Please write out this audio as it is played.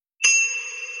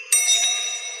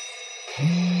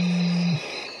Hey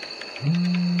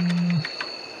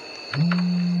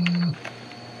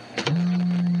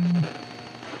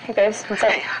guys, what's up?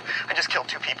 Hey, I just killed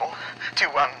two people. Two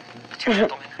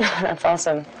gentlemen. That's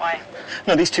awesome. Why?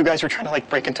 No, these two guys were trying to like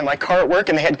break into my car at work,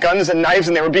 and they had guns and knives,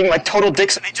 and they were being like total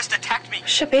dicks, and they just attacked me.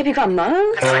 Shit, baby got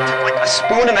mugged? And I took like a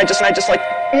spoon, and I just like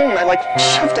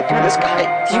shoved it through this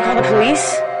guy. Did you call the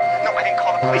police? No, I didn't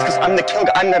call the police because I'm the kill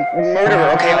guy. I'm the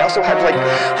murderer. Okay, I also have like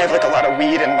a lot of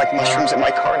weed and like mushrooms in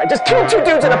my car, and I just killed two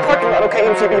dudes in a parking lot. Okay,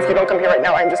 and Phoebe, if you don't come here right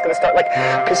now, I'm just gonna start like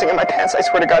pissing in my pants. I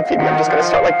swear to God, Phoebe, I'm just gonna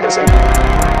start like pissing.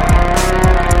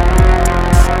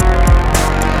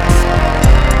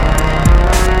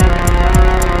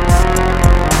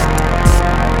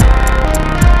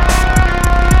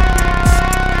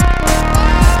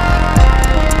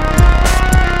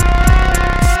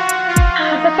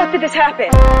 How did this happen?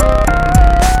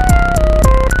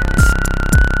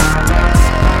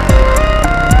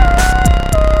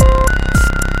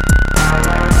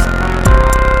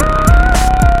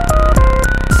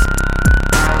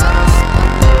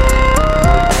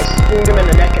 I spooned him in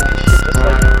the neck and his shit just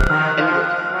like ended.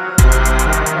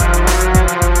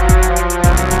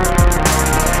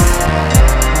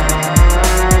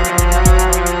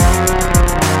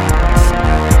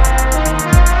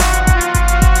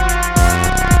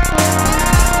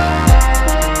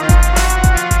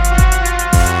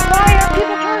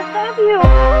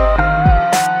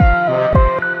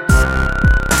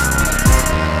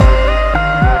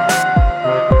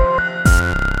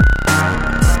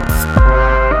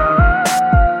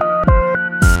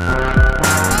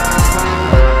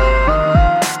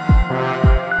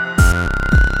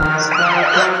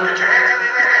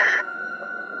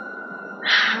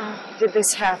 Did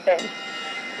this happen?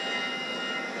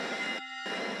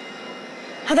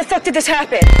 How the fuck did this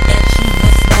happen?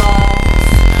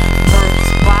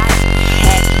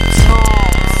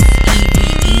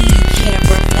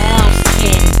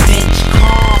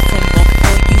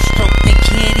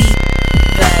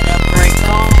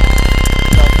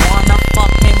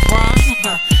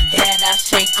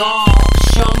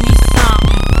 Show me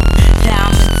something.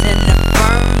 Diamonds in the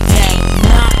birds ain't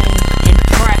nothing.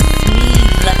 Impress me,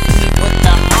 left me with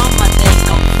the hummer. Think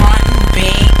I'm frontin',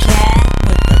 big cat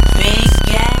with the big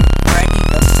gap, ready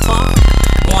to fuck.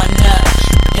 One nut,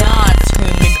 done,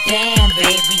 screaming, damn,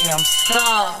 baby, I'm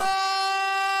stuck.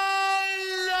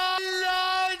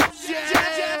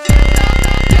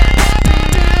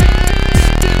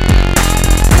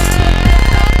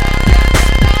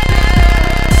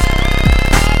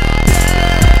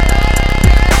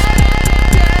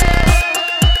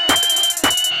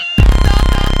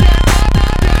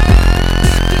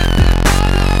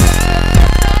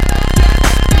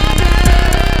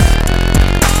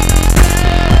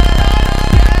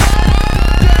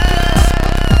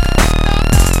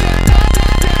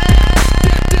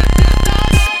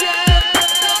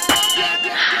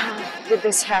 Did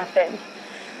this happen?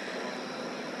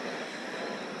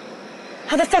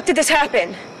 How the fuck did this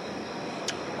happen?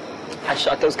 I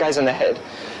shot those guys in the head,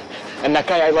 and that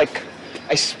guy,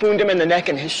 I spooned him in the neck,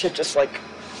 and his shit just like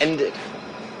ended.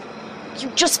 You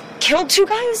just killed two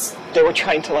guys? They were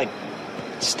trying to like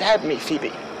stab me,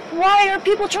 Phoebe. Why are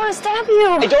people trying to stab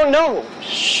you? I don't know.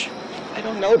 Shh. I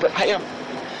don't know, but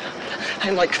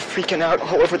I'm like freaking out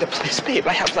all over the place, babe.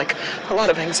 I have like a lot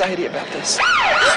of anxiety about this.